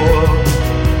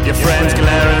 3:45. Your friends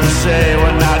glare and say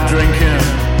we're not drinking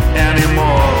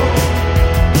anymore.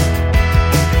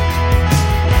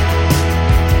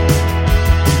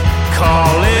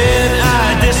 Call in,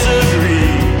 I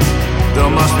disagree. There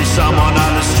must be someone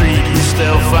on the street who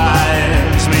still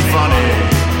finds me funny.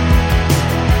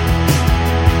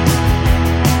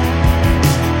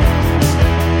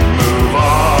 Move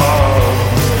on,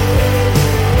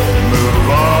 move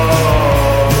on.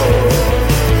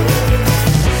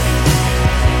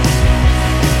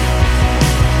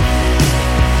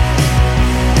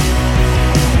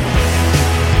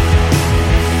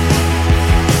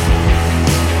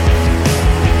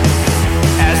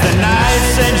 As the night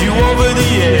sends you over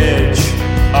the edge,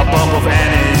 a bump of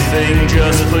anything,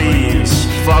 just please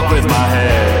fuck with my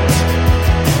head.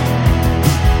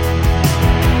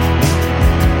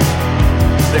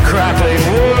 The crackling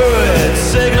wood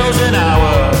signals an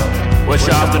hour, which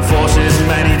often forces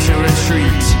many to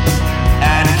retreat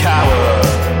and cower.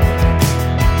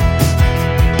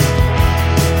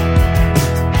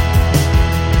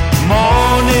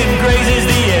 Morning grazes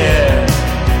the air.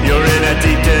 You're in a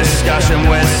deep discussion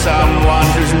with someone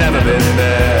who's never been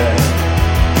there.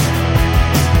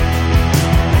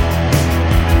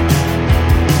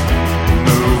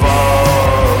 Move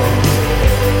on,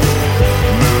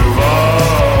 move on.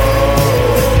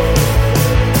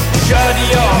 Shut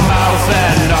your mouth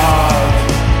and nod.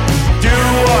 Do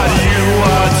what you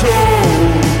are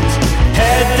told.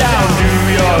 Head down, do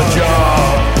your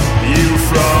job, you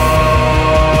fraud.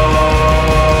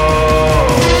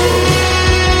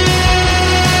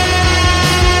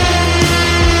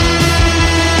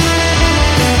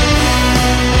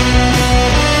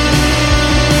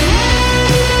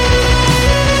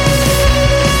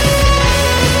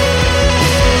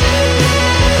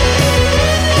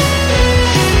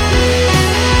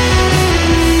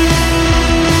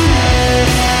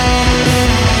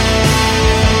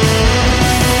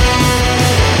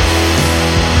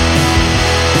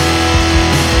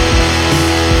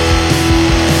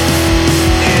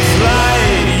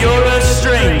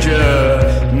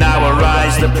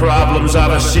 The problems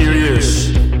of a serious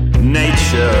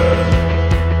nature.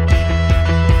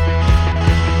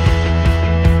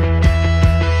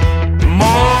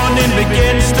 Morning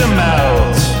begins to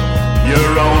melt.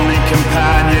 Your only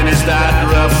companion is that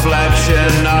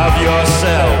reflection of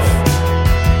yourself.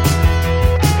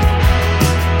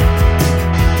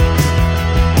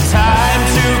 Time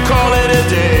to call it a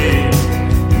day.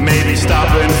 Maybe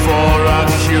stopping for a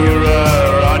cure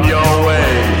on your way.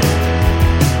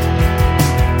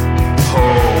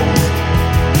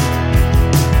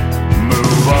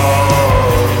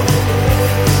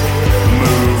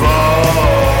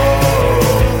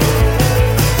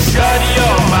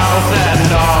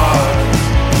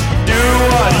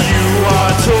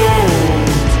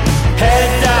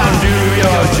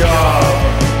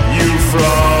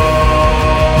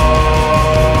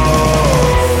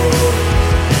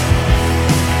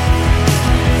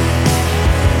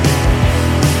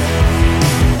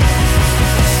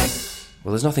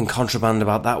 Well, there's nothing contraband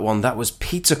about that one. That was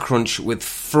Pizza Crunch with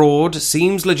Fraud.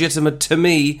 Seems legitimate to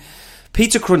me.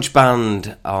 Pizza Crunch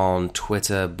Band on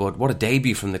Twitter, but what a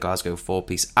debut from the Glasgow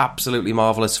 4-piece. Absolutely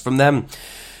marvellous from them.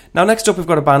 Now, next up, we've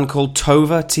got a band called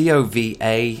Tova,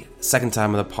 T-O-V-A. Second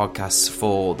time on the podcast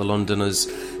for the Londoners.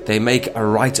 They make a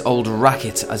right old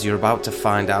racket, as you're about to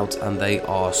find out, and they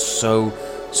are so,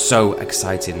 so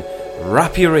exciting.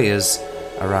 Wrap your ears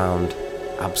around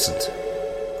Absent.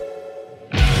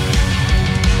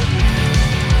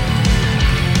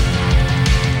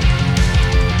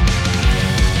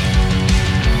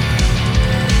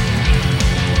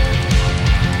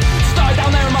 Started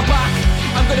down there in my back.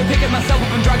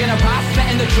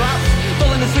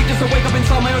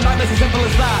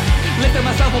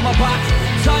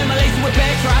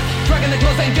 the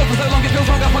clothes ain't good for so long, it feels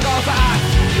wrong, I forgot that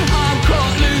I'm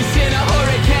caught loose in a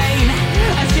hurricane.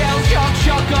 A shell shock,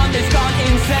 shotgun that's gone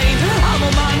insane. I'm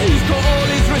a man who's got all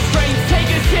his restraints. Take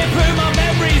a sip through my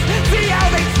memories, see how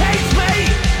they taste me.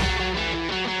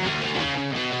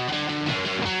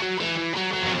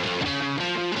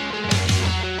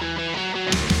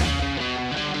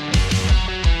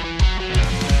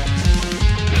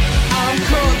 I'm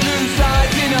caught loose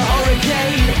like in a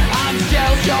hurricane. I'm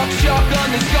shell shock,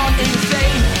 shotgun that's gone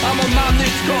insane. I'm a man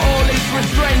that's got all his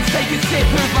restraints. Take a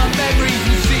sip of my memories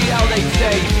and see how they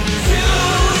taste.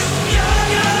 Choose your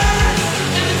guns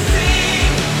and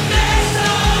sing their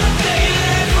song. They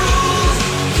have rules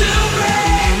to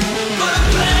break, but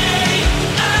play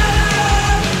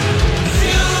along.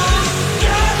 Choose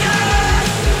your guns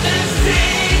and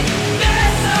sing their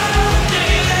song.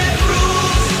 They have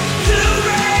rules to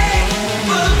break,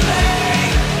 but play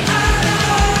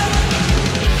along.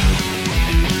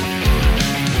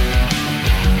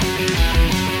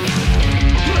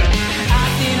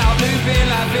 Acting out, moving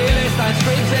like Philistine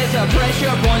scripts. There's a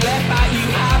pressure point left back you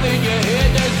haven't. Your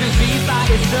head there's disease that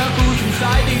it circles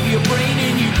inside of your brain,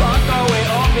 and you can't throw it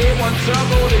off. It won't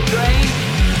circle the drain.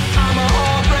 I'm a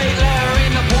heartbreak layer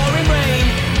in the pouring rain.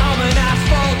 I'm an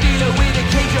asphalt dealer with a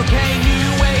cage of pain.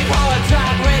 New wave, heart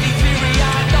attack, ready to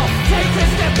react. Oh, take a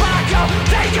step back, oh,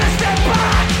 take a step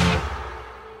back.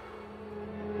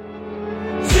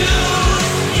 Choose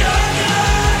your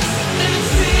guns and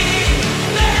sing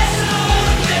their song.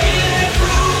 They have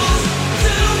rules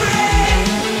to break,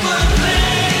 but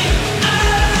play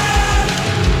along.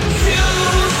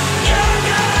 Choose your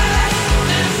guns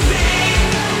and sing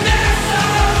their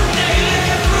song. They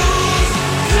have rules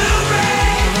to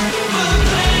break, but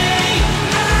play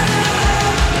along.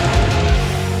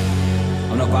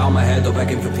 I'm not bowing my head or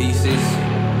begging for pieces.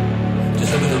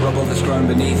 Just look at the rubble that's grown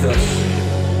beneath us.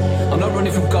 I'm not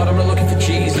running from God, I'm not looking for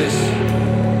Jesus.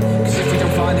 Cause if we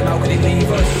don't find him, how can he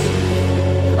leave us?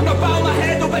 I'm not bowing my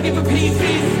head or begging for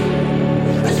pieces.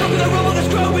 Let's look at the rubble that's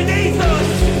grown beneath us.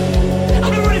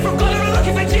 I'm not running from God, I'm not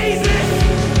looking for Jesus.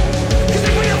 Cause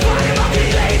if we don't find him, how can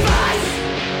he leave us?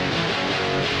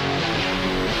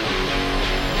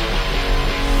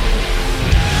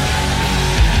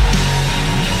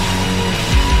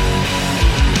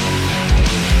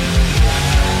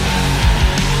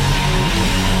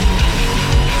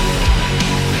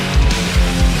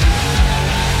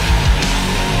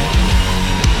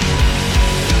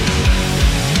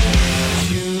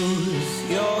 Choose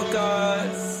your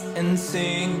gods and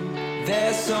sing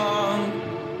their song.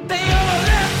 They all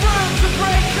left room to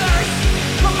break us,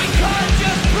 but we can't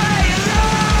just play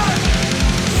along.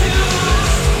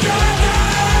 Choose your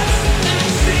gods and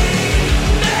sing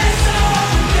their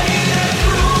song. They left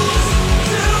rules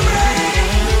to break,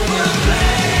 but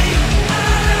play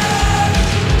along.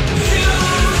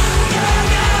 Choose your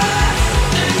gods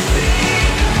and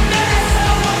sing their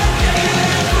song. They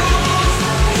left rules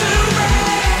to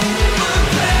break, but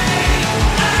play along.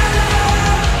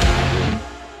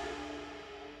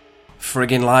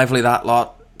 Friggin' lively, that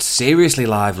lot. Seriously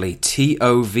lively.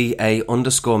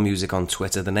 TOVA_music on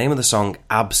Twitter. The name of the song,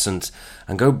 Absent.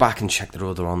 And go back and check their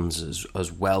other ones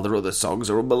as well. Their other songs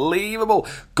are unbelievable.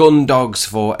 Gun Dogs,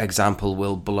 for example,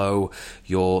 will blow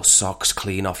your socks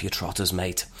clean off your trotters,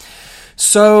 mate.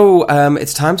 So,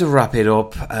 it's time to wrap it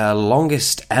up.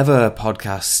 Longest ever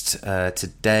podcast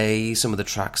today. Some of the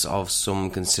tracks of some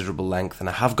considerable length. And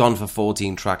I have gone for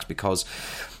 14 tracks because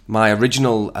my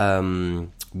original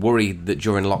worry that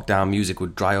during lockdown music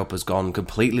would dry up has gone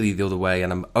completely the other way,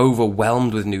 and I'm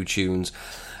overwhelmed with new tunes,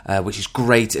 which is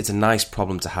great. It's a nice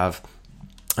problem to have.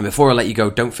 And before I let you go,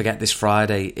 don't forget this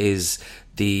Friday is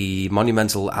the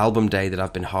monumental album day that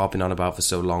I've been harping on about for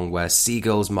so long, where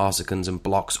Seagulls, Marsicans and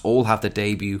Blocks all have their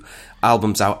debut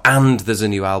albums out, and there's a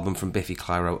new album from Biffy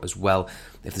Clyro as well.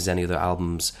 If there's any other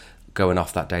albums going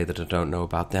off that day that I don't know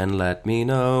about, then let me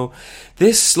know.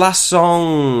 This last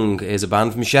song is a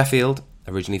band from Sheffield,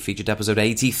 originally featured episode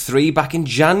 83 back in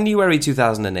January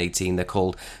 2018. They're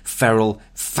called Feral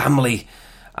Family,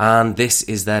 and this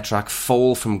is their track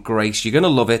Fall from Grace. You're going to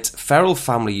love it. Feral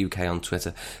Family UK on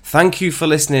Twitter. Thank you for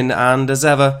listening, and as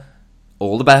ever,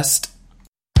 all the best.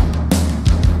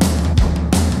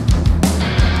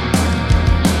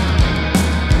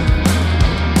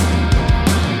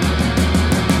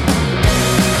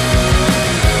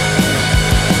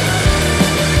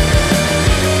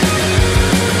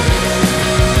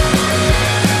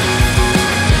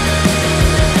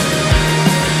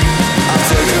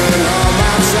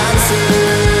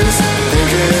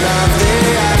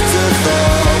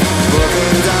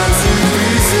 Broken down to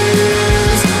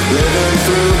pieces, living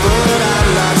through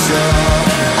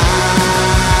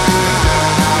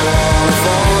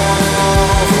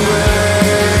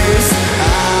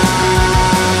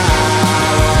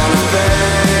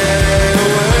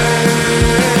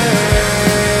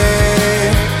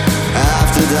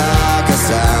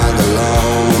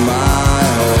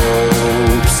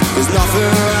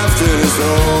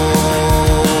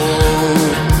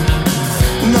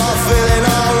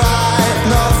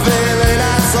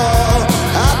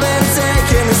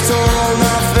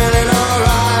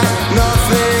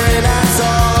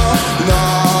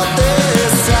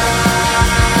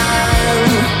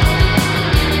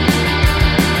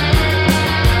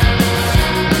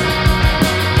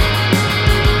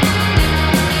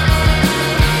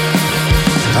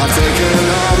I've taken